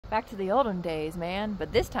Back to the olden days, man.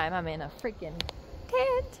 But this time I'm in a freaking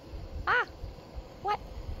tent. Ah, what?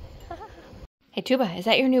 Hey Tuba, is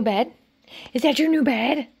that your new bed? Is that your new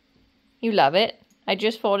bed? You love it. I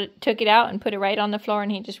just took it out and put it right on the floor,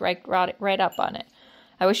 and he just brought it right up on it.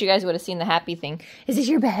 I wish you guys would have seen the happy thing. Is this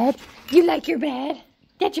your bed? You like your bed?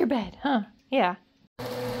 That's your bed, huh? Yeah.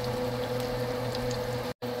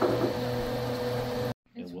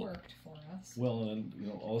 It's worked for us. Well, and you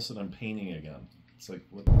know, all of a sudden I'm painting again. It's like,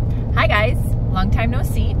 what? Hi guys, long time no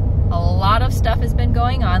see. A lot of stuff has been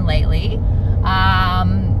going on lately.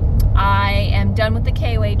 I am done with the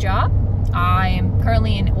KOA job. I am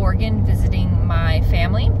currently in Oregon visiting my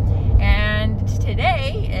family, and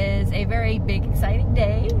today is a very big, exciting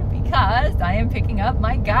day because I am picking up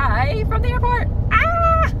my guy from the airport.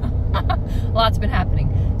 Ah! Lots been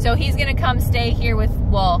happening. So he's gonna come stay here with,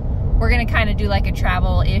 well, we're gonna kind of do like a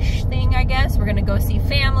travel-ish thing, I guess. We're gonna go see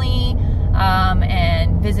family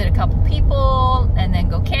and visit a couple people, and then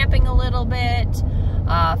go camping a little bit.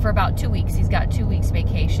 For about 2 weeks. He's got 2 weeks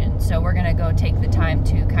vacation, so we're gonna go take the time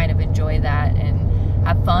to kind of enjoy that and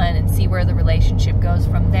have fun and see where the relationship goes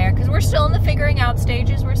from there, because we're still in the figuring out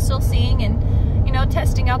stages. We're still seeing and, you know,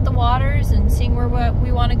 testing out the waters and seeing where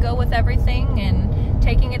we want to go with everything, and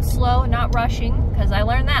taking it slow and not rushing, because I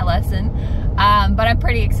learned that lesson. But I'm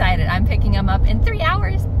pretty excited. I'm picking him up in 3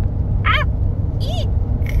 hours. Ah! Eek!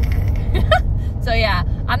 So yeah,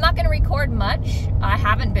 I'm not going to record much. I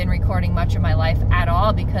haven't been recording much of my life at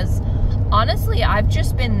all, because honestly, I've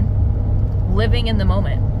just been living in the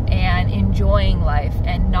moment and enjoying life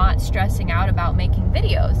and not stressing out about making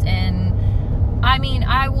videos. And I mean,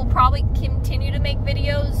 I will probably continue to make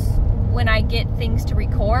videos when I get things to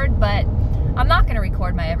record, but I'm not going to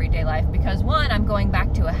record my everyday life because, one, I'm going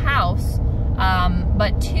back to a house,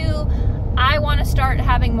 but two, I want to start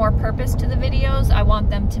having more purpose to the videos. I want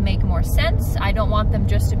them to make more sense. I don't want them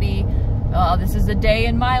just to be, oh, this is a day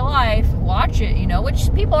in my life, watch it, you know, which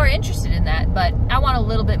people are interested in that, but I want a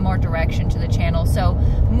little bit more direction to the channel. So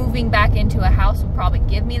moving back into a house will probably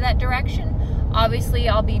give me that direction. Obviously,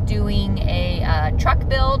 I'll be doing a truck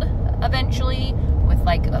build eventually with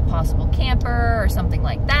like a possible camper or something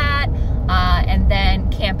like that, and then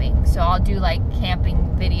camping. So I'll do like camping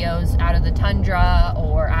videos out of the tundra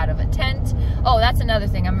or out of a tent. Oh, that's another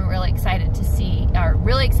thing I'm really excited to see, or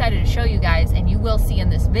really excited to show you guys, and you will see in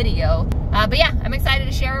this video. But yeah, I'm excited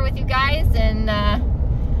to share it with you guys and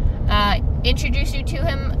introduce you to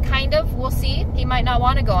him, kind of. We'll see. He might not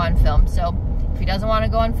want to go on film, so if he doesn't want to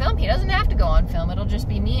go on film, he doesn't have to go on film. It'll just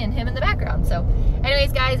be me and him in the background. So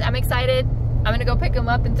anyways, guys, I'm excited. I'm gonna go pick him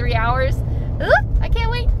up in 3 hours. I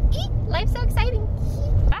can't wait. Life's so exciting.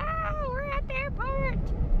 We're at the airport.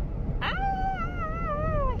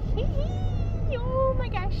 Oh my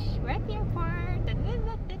gosh, we're at the airport.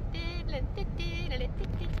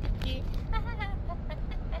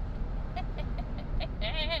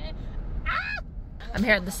 I'm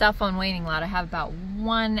here at the cell phone waiting lot. I have about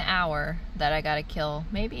 1 hour that I gotta kill,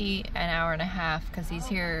 maybe an hour and a half, because he's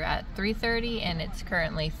here at 3:30 and it's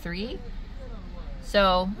currently 3.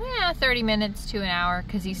 So yeah, 30 minutes to an hour,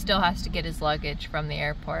 because he still has to get his luggage from the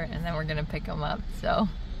airport, and then we're gonna pick him up. So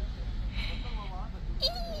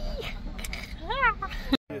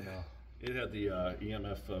It had the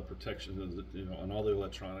EMF protection, you know, on all the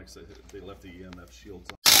electronics. They left the EMF shields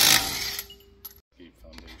on. Gate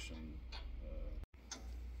Foundation.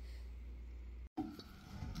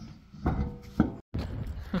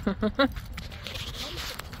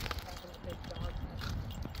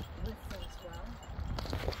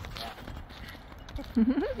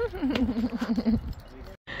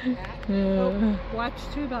 Watch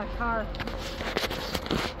too that car.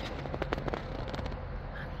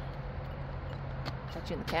 Got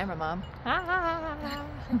you in the camera, Mom.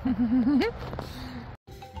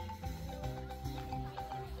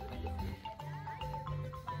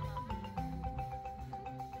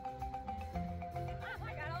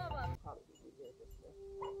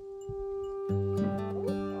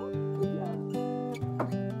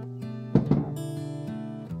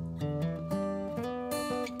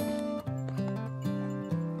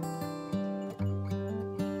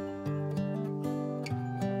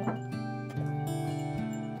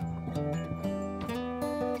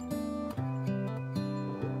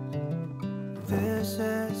 This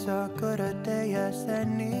is a good a day as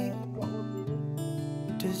any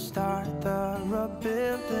to start the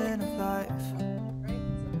rebuilding of life.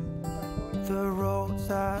 The roads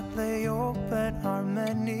that lay open are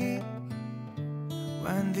many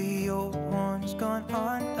when the old one's gone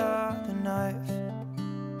under the knife.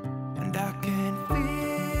 And I can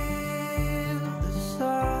feel the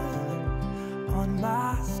sun on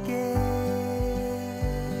my skin.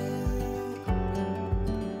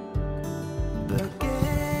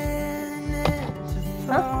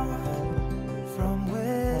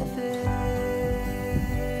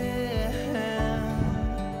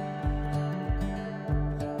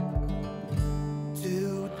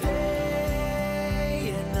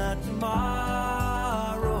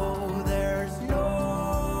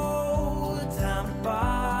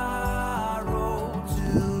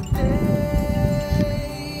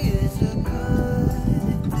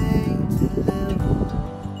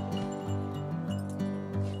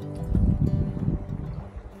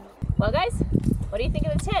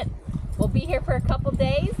 be here for a couple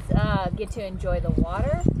days, get to enjoy the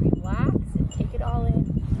water, relax, and take it all in.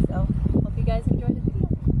 So, hope you guys enjoy the video.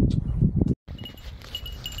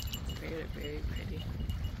 Very, very pretty.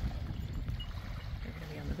 They're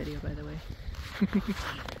gonna be on the video, by the way.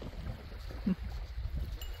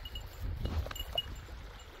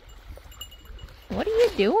 What are you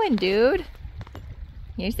doing, dude?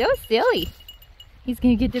 You're so silly. He's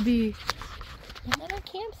gonna get to be another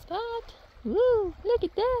camp spot. Woo, look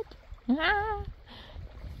at that. Ah.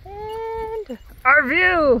 And our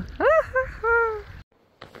view.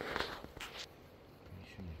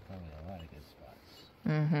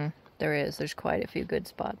 There is. There's quite a few good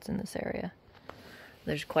spots in this area.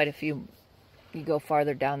 There's quite a few. You go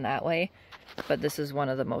farther down that way, but this is one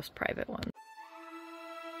of the most private ones.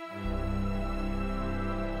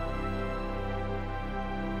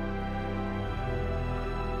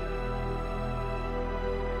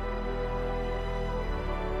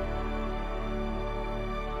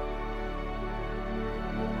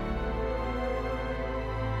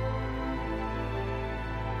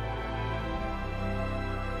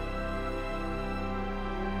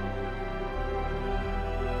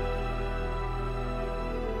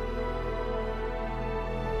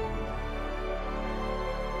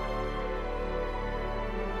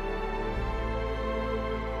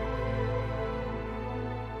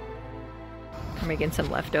 We're making some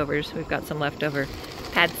leftovers. We've got some leftover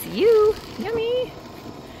pad see ew. Yummy.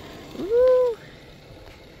 Ooh.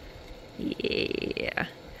 Yeah.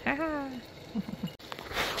 I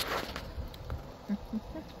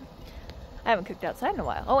haven't cooked outside in a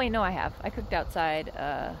while. Oh wait, no I have. I cooked outside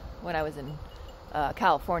when I was in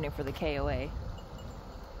California for the KOA.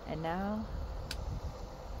 And now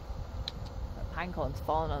the pine cone's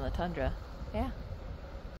falling on the tundra. Yeah.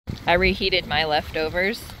 I reheated my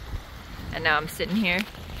leftovers. And now I'm sitting here,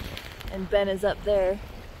 and Ben is up there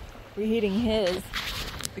reheating his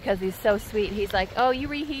because he's so sweet. He's like, oh, you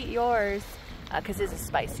reheat yours, because his is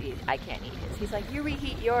spicy. I can't eat his. He's like, you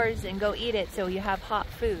reheat yours and go eat it so you have hot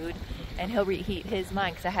food. And he'll reheat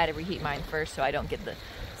mine because I had to reheat mine first so I don't get the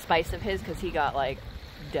spice of his because he got like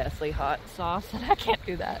deathly hot sauce and I can't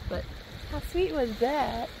do that. But how sweet was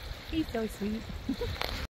that? He's so sweet.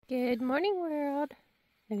 Good morning, world.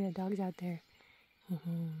 Look at the dogs out there.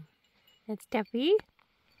 That's Steffi.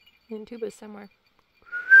 And Tuba's somewhere.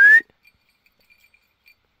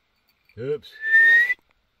 Oops.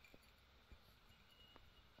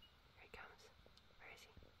 Here he comes. Where is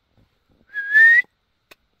he?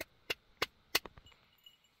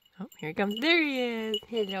 Oh, here he comes. There he is.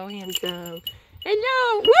 Hello, handsome.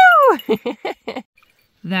 Hello! Woo!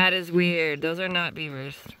 That is weird. Those are not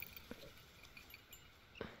beavers.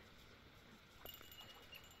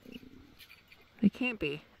 They can't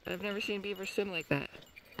be. I've never seen beavers swim like that.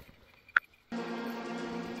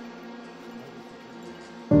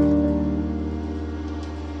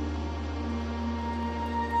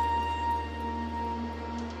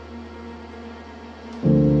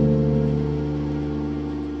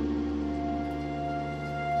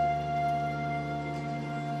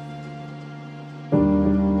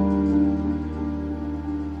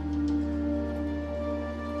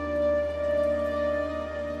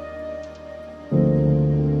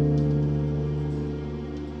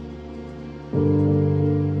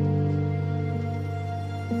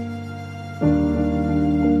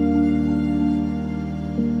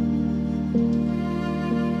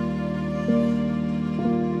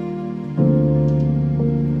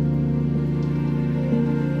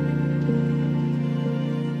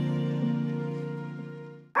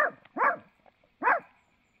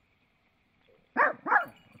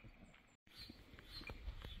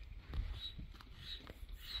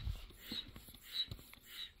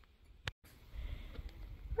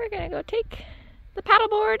 We're gonna go take the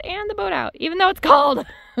paddleboard and the boat out, even though it's cold.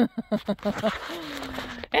 It's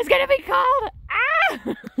gonna be cold. Ah!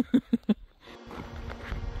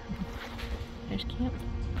 There's camp.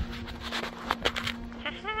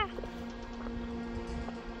 Haha.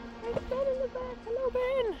 There's Ben in the back. Hello,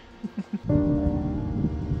 Ben.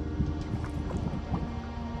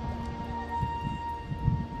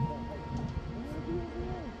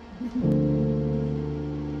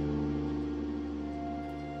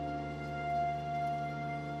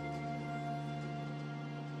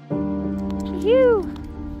 Phew!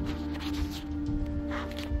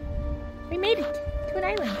 We made it to an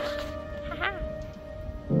island. Haha!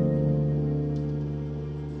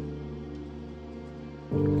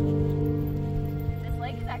 This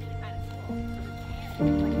lake is actually kind of cool. I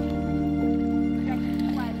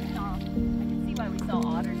can see why we saw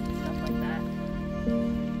otters and stuff like that.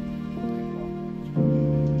 Very cool.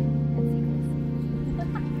 And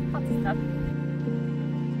seagulls. Lots of stuff.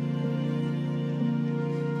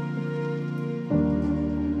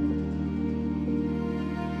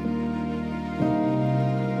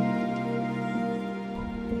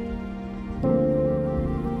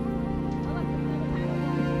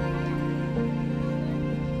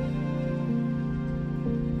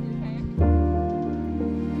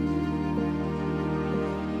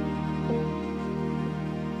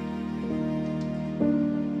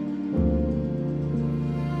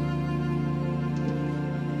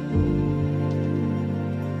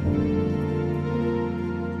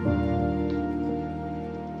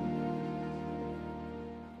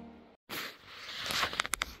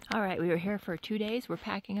 All right, we were here for 2 days. We're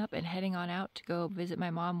packing up and heading on out to go visit my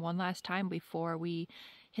mom one last time before we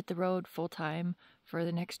hit the road full time for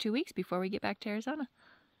the next 2 weeks before we get back to Arizona.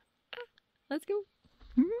 Let's go.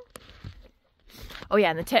 Oh yeah,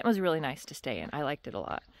 and the tent was really nice to stay in. I liked it a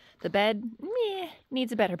lot. The bed, meh,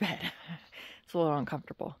 needs a better bed. It's a little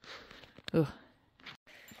uncomfortable. Ugh.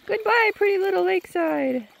 Goodbye, pretty little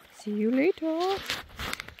lakeside. See you later.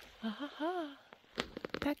 Ha ha ha.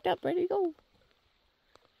 Packed up, ready to go.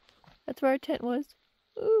 That's where our tent was.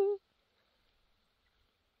 Ooh.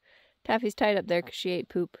 Taffy's tied up there because she ate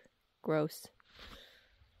poop. Gross.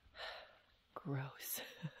 Gross.